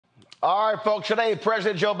All right, folks, today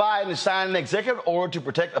President Joe Biden signed an executive order to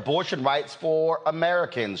protect abortion rights for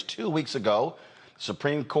Americans. 2 weeks ago, the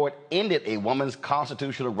Supreme Court ended a woman's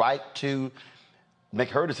constitutional right to make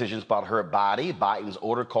her decisions about her body. Biden's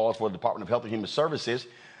order calls for the Department of Health and Human Services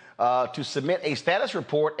to submit a status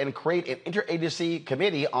report and create an interagency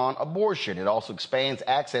committee on abortion. It also expands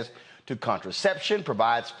access to contraception,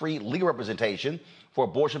 provides free legal representation for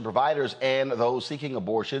abortion providers and those seeking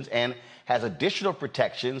abortions, and has additional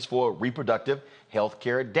protections for reproductive health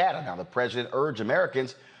care data. Now, the president urged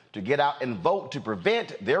Americans to get out and vote to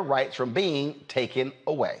prevent their rights from being taken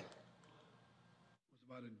away. It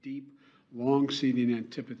was about a deep, long-seating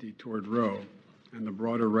antipathy toward Roe and the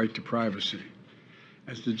broader right to privacy.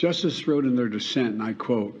 As the justices wrote in their dissent, and I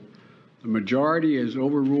quote, "The majority has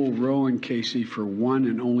overruled Roe and Casey for one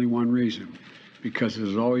and only one reason, because it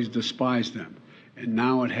has always despised them, and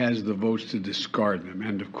now it has the votes to discard them,"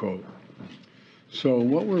 end of quote. So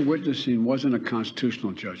what we're witnessing wasn't a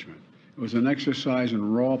constitutional judgment. It was an exercise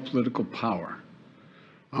in raw political power.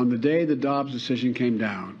 On the day the Dobbs decision came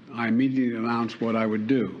down, I immediately announced what I would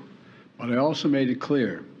do. But I also made it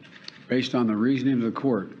clear, based on the reasoning of the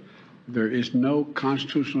court, there is no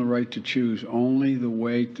constitutional right to choose. The only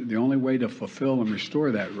way to fulfill and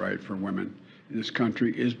restore that right for women in this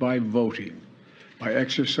country is by voting, by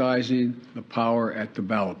exercising the power at the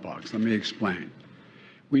ballot box. Let me explain.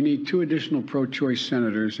 We need 2 additional pro-choice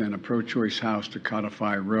senators and a pro-choice House to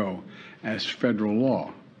codify Roe as federal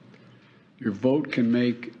law. Your vote can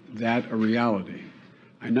make that a reality.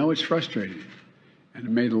 I know it's frustrating, and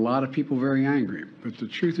it made a lot of people very angry, but the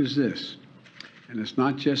truth is this, and it's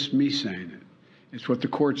not just me saying it, it's what the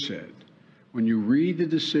court said. When you read the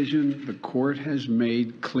decision, the court has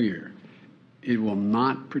made clear it will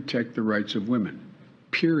not protect the rights of women,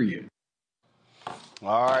 period.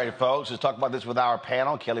 All right, folks, let's talk about this with our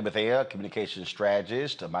panel. Kelly Bethea, communications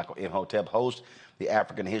strategist, Michael Imhotep, host the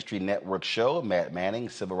African History Network show, Matt Manning,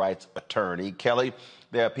 civil rights attorney. Kelly,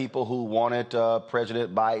 there are people who wanted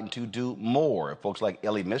President Biden to do more. Folks like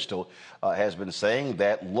Elie Mystal has been saying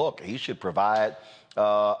that, look, he should provide,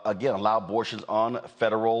 again, allow abortions on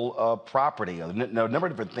federal property. A number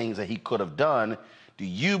of different things that he could have done. Do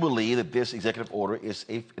you believe that this executive order is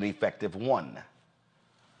an effective one?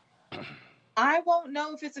 I won't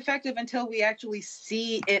know if it's effective until we actually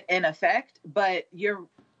see it in effect, but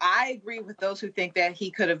I agree with those who think that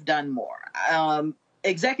he could have done more.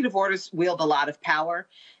 Executive orders wield a lot of power,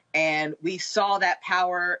 and we saw that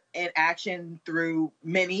power in action through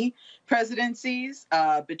many presidencies,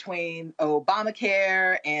 between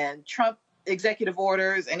Obamacare and Trump executive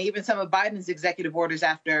orders, and even some of Biden's executive orders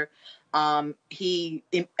after he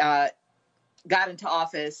got into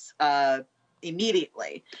office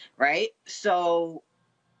immediately, right? So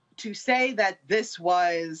to say that this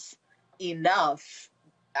was enough,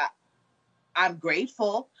 I'm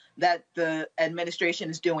grateful that the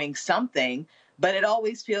administration is doing something, but it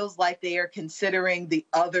always feels like they are considering the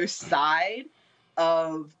other side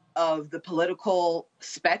of the political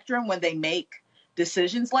spectrum when they make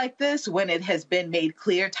decisions like this, when it has been made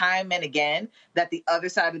clear time and again that the other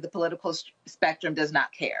side of the political spectrum does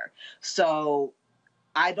not care. So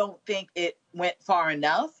I don't think it went far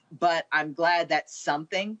enough, but I'm glad that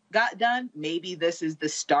something got done. Maybe this is the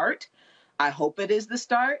start. I hope it is the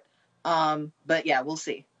start. But yeah, we'll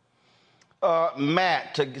see.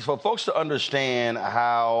 Matt, for folks to understand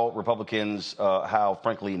how Republicans, how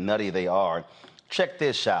frankly nutty they are, check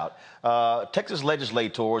this out. Texas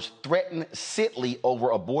legislators threaten Sidley over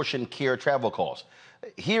abortion care travel costs.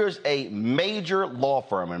 Here's a major law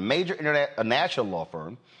firm, a national law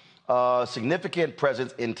firm, significant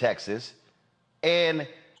presence in Texas. And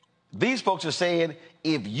these folks are saying,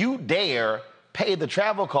 if you dare pay the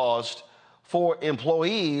travel cost for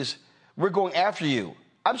employees, we're going after you.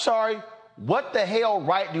 I'm sorry, what the hell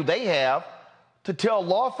right do they have to tell a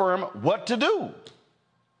law firm what to do?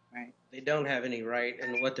 Right. They don't have any right,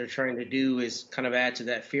 and what they're trying to do is kind of add to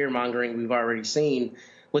that fear-mongering we've already seen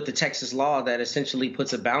with the Texas law that essentially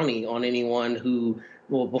puts a bounty on anyone who,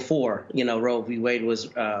 well, before, Roe v. Wade was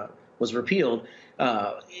repealed,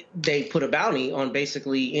 they put a bounty on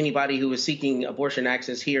basically anybody who was seeking abortion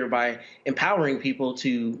access here by empowering people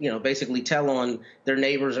to, basically tell on their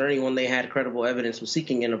neighbors or anyone they had credible evidence was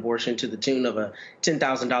seeking an abortion to the tune of a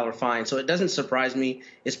 $10,000 fine. So it doesn't surprise me.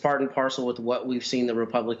 It's part and parcel with what we've seen the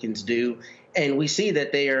Republicans do. And we see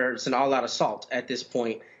that it's an all-out assault at this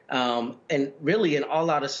point. And really an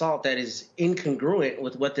all-out assault that is incongruent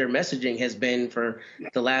with what their messaging has been for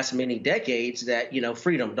the last many decades, that,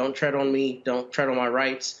 freedom, don't tread on me, don't tread on my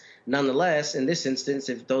rights. Nonetheless, in this instance,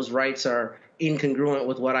 if those rights are incongruent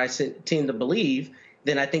with what I tend to believe,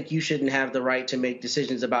 then I think you shouldn't have the right to make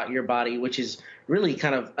decisions about your body, which is really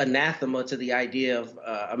kind of anathema to the idea of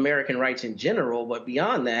American rights in general. But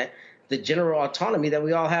beyond that, the general autonomy that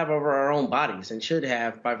we all have over our own bodies and should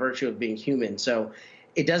have by virtue of being human. So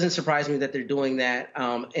it doesn't surprise me that they're doing that.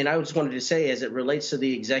 And I just wanted to say, as it relates to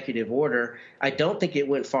the executive order, I don't think it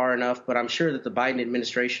went far enough, but I'm sure that the Biden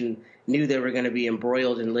administration knew they were going to be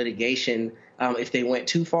embroiled in litigation if they went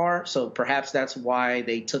too far. So perhaps that's why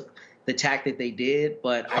they took the tack that they did.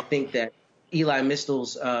 But I think that Eli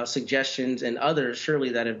Mistel's suggestions and others surely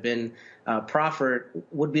that have been proffered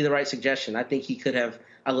would be the right suggestion. I think he could have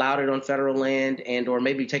allowed it on federal land and or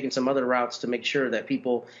maybe taken some other routes to make sure that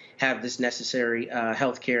people have this necessary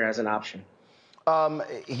health care as an option.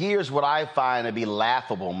 Here's what I find to be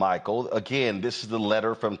laughable, Michael. Again, this is the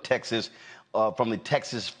letter from Texas, from the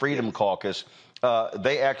Texas Freedom Caucus.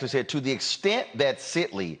 They actually said, to the extent that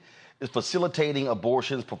Sitley is facilitating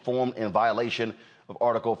abortions performed in violation of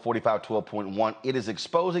Article 4512.1, it is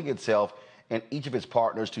exposing itself and each of its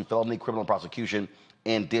partners to felony criminal prosecution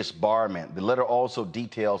and disbarment. The letter also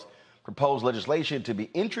details proposed legislation to be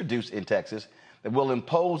introduced in Texas that will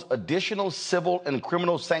impose additional civil and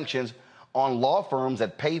criminal sanctions on law firms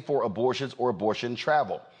that pay for abortions or abortion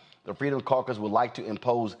travel. The Freedom Caucus would like to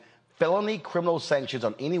impose felony criminal sanctions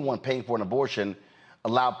on anyone paying for an abortion,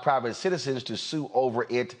 allow private citizens to sue over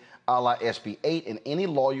it, a la SB 8, and any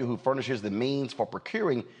lawyer who furnishes the means for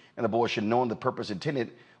procuring an abortion knowing the purpose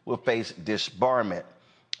intended will face disbarment.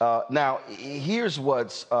 Now, here's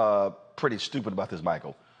what's pretty stupid about this,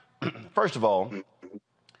 Michael. First of all,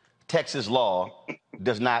 Texas law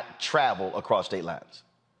does not travel across state lines.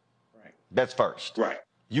 Right. That's first. Right.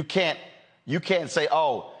 You can't say,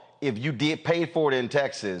 oh, if you did pay for it in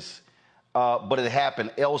Texas, but it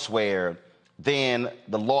happened elsewhere, then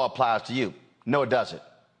the law applies to you. No, it doesn't.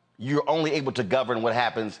 You're only able to govern what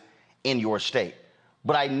happens in your state.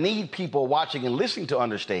 But I need people watching and listening to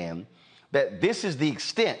understand that this is the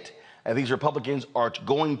extent that these Republicans are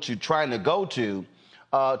going to trying to go to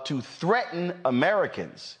threaten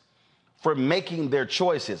Americans for making their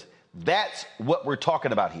choices. That's what we're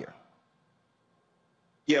talking about here.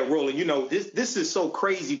 Yeah, Roland, you know, this is so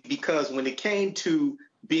crazy because when it came to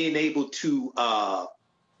being able to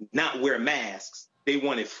not wear masks, they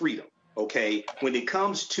wanted freedom. OK, when it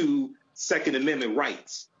comes to Second Amendment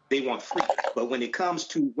rights, they want freedom. But when it comes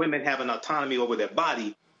to women having autonomy over their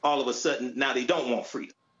body, all of a sudden now they don't want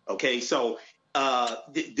freedom. OK, so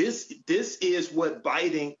this is what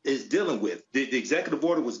Biden is dealing with. The executive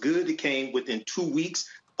order was good. It came within 2 weeks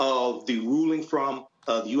of the ruling from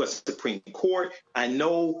the U.S. Supreme Court. I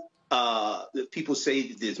know that people say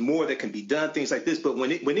that there's more that can be done, things like this. But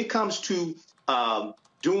when it comes to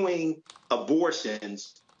doing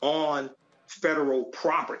abortions on federal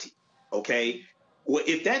property, OK, well,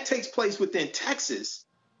 if that takes place within Texas,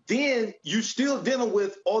 then you're still dealing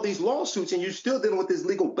with all these lawsuits and you're still dealing with this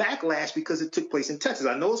legal backlash because it took place in Texas.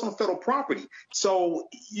 I know it's on federal property. So,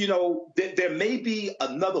 you know, there may be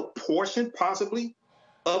another portion possibly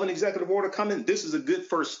of an executive order coming. This is a good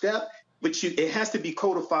first step, but it has to be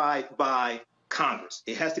codified by Congress.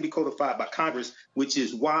 It has to be codified by Congress, which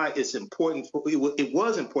is why it's important. It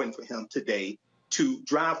was important for him today to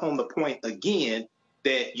drive home the point again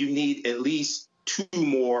that you need at least 2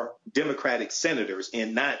 more Democratic senators,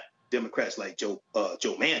 and not Democrats like Joe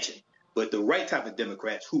Manchin, but the right type of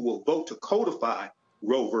Democrats who will vote to codify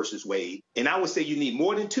Roe versus Wade. And I would say you need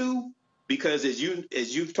more than 2, because as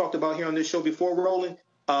you've talked about here on this show before, Roland,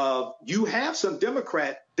 you have some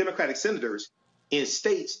Democratic senators in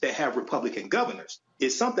states that have Republican governors.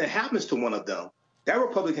 If something happens to one of them, that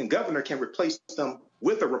Republican governor can replace them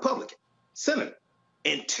with a Republican senator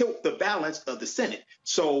and tilt the balance of the Senate.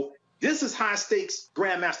 So this is high stakes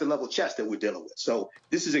grandmaster level chess that we're dealing with. So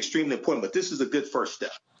this is extremely important, but this is a good first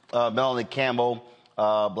step. Melanie Campbell,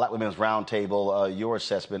 Black Women's Roundtable, your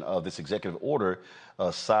assessment of this executive order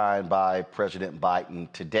signed by President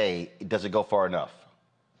Biden today, does it go far enough?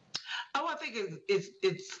 Oh, I think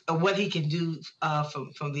it's what he can do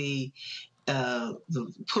from the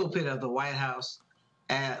pulpit of the White House,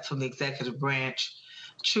 from the executive branch.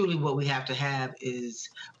 Truly what we have to have is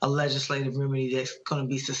a legislative remedy that's going to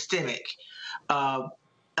be systemic. Can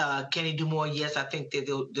he do more? Yes, I think that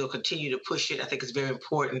they'll continue to push it. I think it's very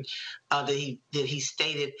important that he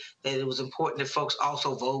stated that it was important that folks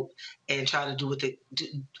also vote and try to do what they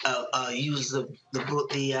use the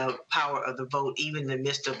power of the vote, even in the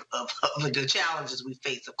midst of the challenges we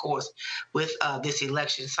face, of course, with this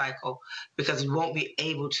election cycle, because we won't be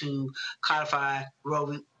able to codify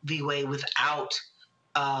Roe v. Wade without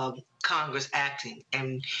Congress acting.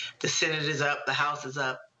 And the Senate is up, the House is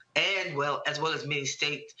up, and as well as many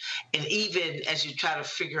states. And even as you try to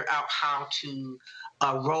figure out how to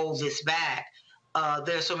roll this back,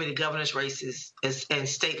 there are so many governor's races and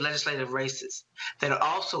state legislative races that are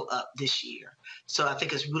also up this year. So I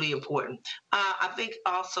think it's really important. I think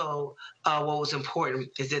also what was important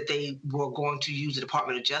is that they were going to use the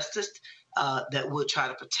Department of Justice that would try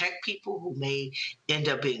to protect people who may end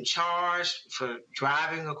up being charged for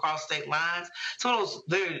driving across state lines. Some of those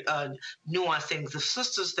very nuanced things. The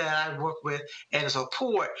sisters that I work with and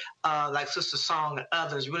support, like Sister Song and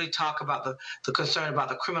others, really talk about the concern about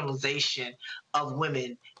the criminalization of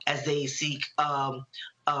women as they seek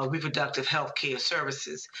reproductive health care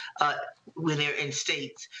services when they're in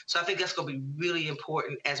states. So I think that's going to be really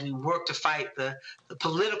important as we work to fight the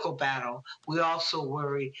political battle. We also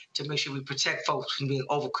worry to make sure we protect folks from being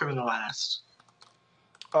over-criminalized.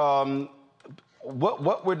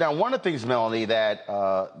 What we're now, one of the things, Melanie, that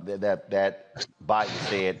Biden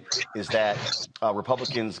said is that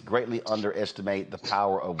Republicans greatly underestimate the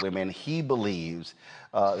power of women. He believes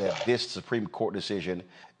that this Supreme Court decision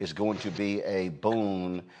is going to be a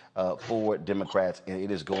boon for Democrats, and it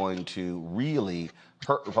is going to really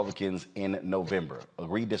hurt Republicans in November.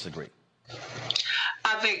 Agree, disagree?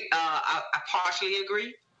 I think I partially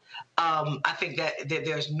agree. I think that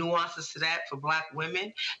there's nuances to that for Black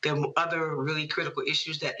women. There are other really critical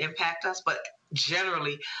issues that impact us, but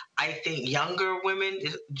generally, I think younger women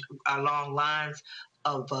along lines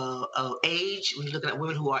of age, when you're looking at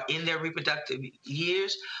women who are in their reproductive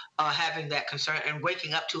years, having that concern and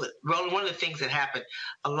waking up to it. Roland, one of the things that happened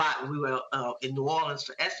a lot when we were in New Orleans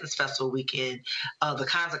for Essence Festival weekend, the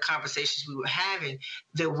kinds of conversations we were having,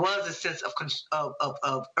 there was a sense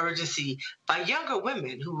of urgency by younger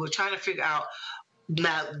women who were trying to figure out,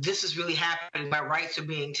 now this is really happening, my rights are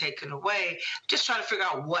being taken away, just trying to figure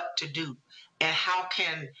out what to do and how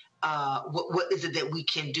can what is it that we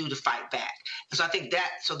can do to fight back. And so I think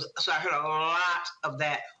that, so I heard a lot of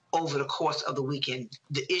that over the course of the weekend,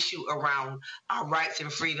 the issue around our rights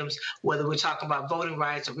and freedoms, whether we're talking about voting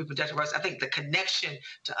rights or reproductive rights. I think the connection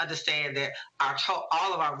to understand that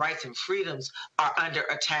all of our rights and freedoms are under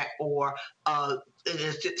attack or in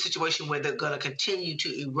a situation where they're going to continue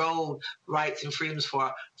to erode rights and freedoms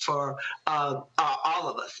for all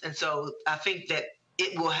of us. And so I think that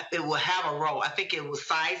it will have a role. I think it was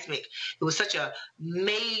seismic. It was such a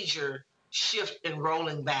major shift in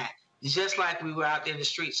rolling back, just like we were out there in the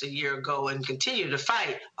streets a year ago and continue to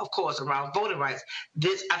fight, of course, around voting rights.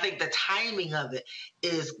 I think the timing of it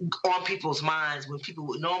is on people's minds when people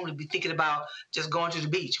would normally be thinking about just going to the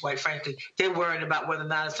beach, quite frankly. They're worried about whether or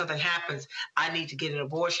not if something happens, I need to get an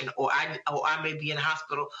abortion or I may be in a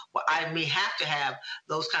hospital or I may have to have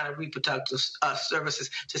those kind of reproductive services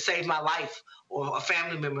to save my life or a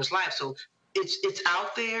family member's life. So it's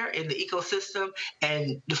out there in the ecosystem,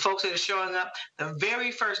 and the folks that are showing up, the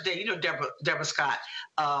very first day, Deborah Scott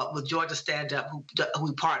with Georgia Stand Up, who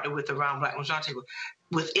we partnered with around Black Women's Roundtable,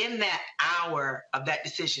 within that hour of that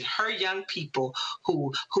decision, her young people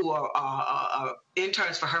who are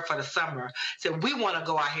interns for her for the summer said, we want to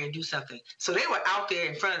go out here and do something. So they were out there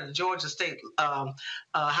in front of the Georgia State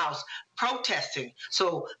House protesting.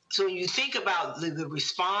 So when you think about the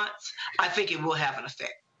response, I think it will have an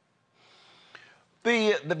effect.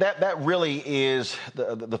 That really is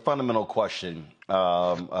the fundamental question,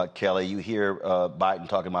 Kelly. You hear Biden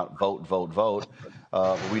talking about vote, vote, vote.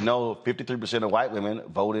 We know 53% of white women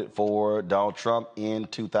voted for Donald Trump in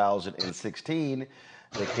 2016.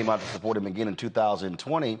 They came out to support him again in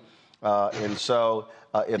 2020. And so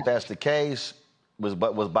if that's the case, was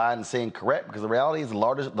Biden saying correct? Because the reality is the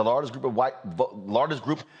largest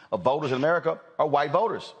group of voters in America are white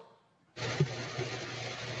voters.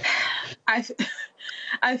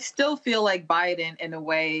 I still feel like Biden, in a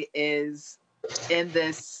way, is in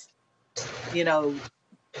this,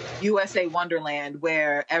 USA Wonderland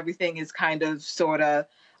where everything is kind of sort of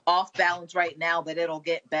off balance right now, but it'll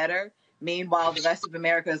get better. Meanwhile, the rest of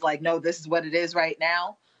America is like, no, this is what it is right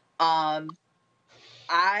now. I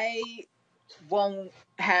won't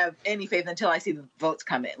have any faith until I see the votes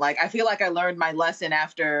come in. Like, I feel like I learned my lesson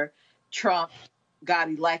after Trump got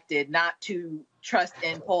elected, not to trust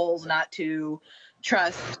in polls, not to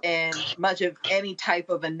trust in much of any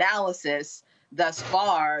type of analysis thus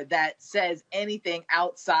far that says anything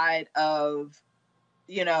outside of,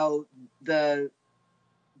 the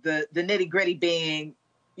nitty gritty being,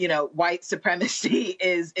 white supremacy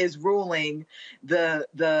is ruling the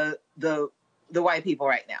white people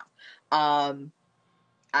right now.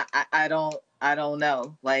 I don't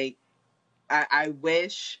know. Like, I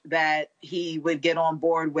wish that he would get on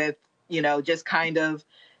board with, just kind of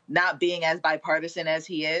not being as bipartisan as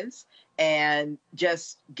he is and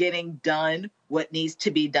just getting done what needs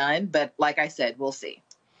to be done. But like I said, we'll see.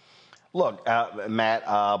 Look, Matt,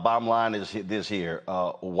 bottom line is this here.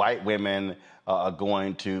 White women are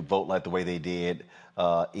going to vote like the way they did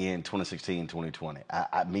in 2016, 2020.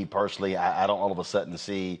 Me personally, I don't all of a sudden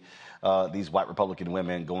see these white Republican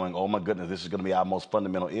women going, oh my goodness, this is going to be our most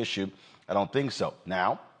fundamental issue. I don't think so.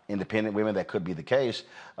 Now, independent women, that could be the case.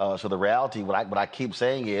 So the reality, what I keep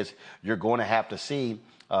saying is you're going to have to see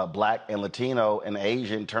Black and Latino and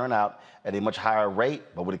Asian turnout at a much higher rate.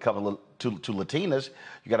 But when it comes to Latinas,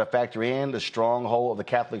 you got to factor in the stronghold of the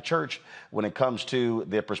Catholic Church when it comes to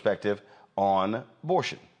their perspective on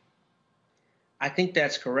abortion. I think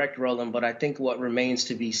that's correct, Roland, but I think what remains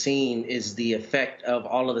to be seen is the effect of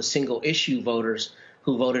all of the single issue voters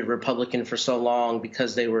who voted Republican for so long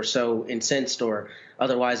because they were so incensed or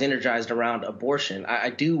otherwise energized around abortion. I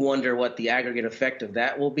do wonder what the aggregate effect of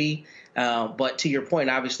that will be. But to your point,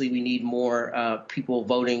 obviously, we need more people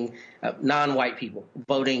voting, non-white people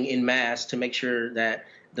voting in mass to make sure that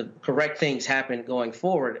the correct things happen going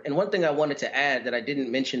forward. And one thing I wanted to add that I didn't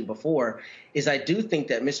mention before is I do think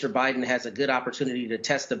that Mr. Biden has a good opportunity to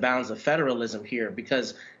test the bounds of federalism here,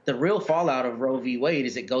 because the real fallout of Roe v. Wade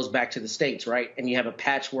is it goes back to the states, right? And you have a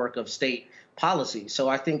patchwork of state policy. So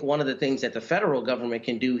I think one of the things that the federal government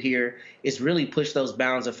can do here is really push those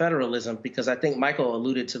bounds of federalism, because I think Michael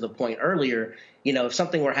alluded to the point earlier, if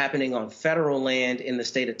something were happening on federal land in the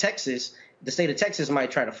state of Texas might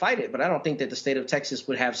try to fight it, but I don't think that the state of Texas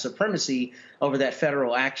would have supremacy over that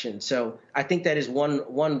federal action. So I think that is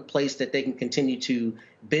one place that they can continue to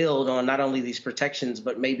build on not only these protections,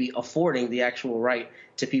 but maybe affording the actual right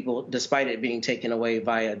to people despite it being taken away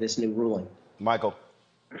via this new ruling. Michael.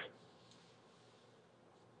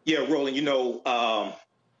 Yeah, Roland,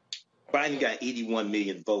 Biden got 81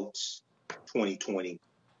 million votes 2020.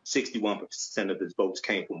 61% of his votes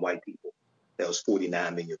came from white people. That was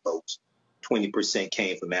 49 million votes. 20%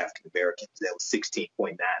 came from African Americans. That was 16.9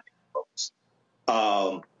 million votes.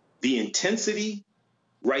 The intensity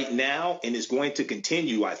right now, and it's going to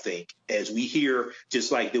continue, I think, as we hear,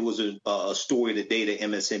 just like there was a story today that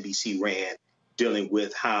MSNBC ran dealing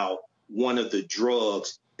with how one of the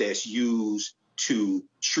drugs that's used to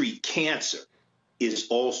treat cancer is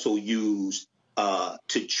also used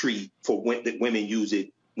to treat for women use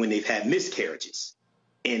it when they've had miscarriages,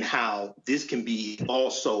 and how this can be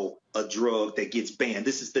also a drug that gets banned.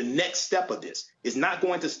 This is the next step of this. It's not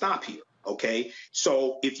going to stop here, okay?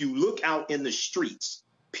 So if you look out in the streets,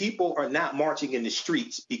 people are not marching in the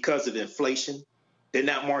streets because of inflation. They're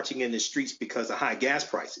not marching in the streets because of high gas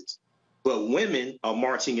prices. But women are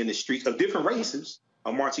marching in the streets of different races,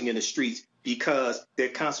 are marching in the streets because their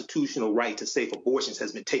constitutional right to safe abortions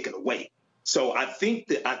has been taken away. So I think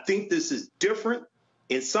this is different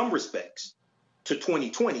in some respects to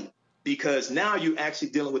 2020, because now you're actually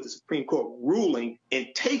dealing with the Supreme Court ruling and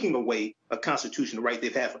taking away a constitutional right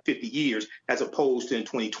they've had for 50 years, as opposed to in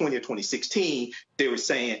 2020 or 2016, they were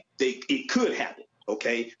saying it could happen.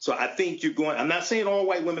 OK, so I think I'm not saying all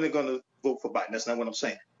white women are going to vote for Biden. That's not what I'm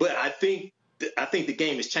saying. But I think the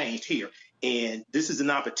game has changed here. And this is an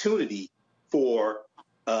opportunity for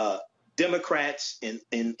Democrats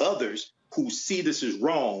and others who see this as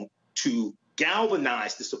wrong to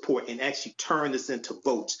galvanize the support and actually turn this into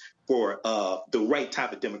votes for the right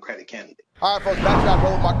type of Democratic candidate. All right, folks, back to that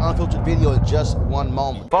Roland Mark Unfiltered video in just one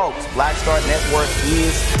moment. Folks, Black Star Network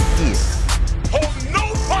is here. Oh,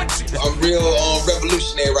 no punches! I'm real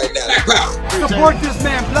revolutionary right now. Support this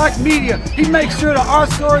man, Black Media. He makes sure that our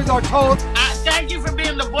stories are told. Thank you for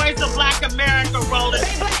being the voice of Black America, Roland.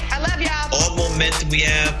 Stay black. I love y'all. All momentum we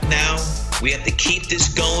have now, we have to keep this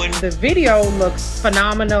going. The video looks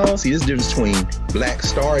phenomenal. See, there's a difference between Black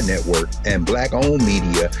Star Network and Black-owned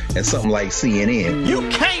media and something like CNN. You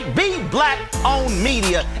can't be Black-owned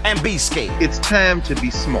media and be scared. It's time to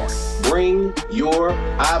be smart. Bring your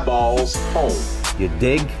eyeballs home. You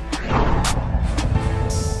dig?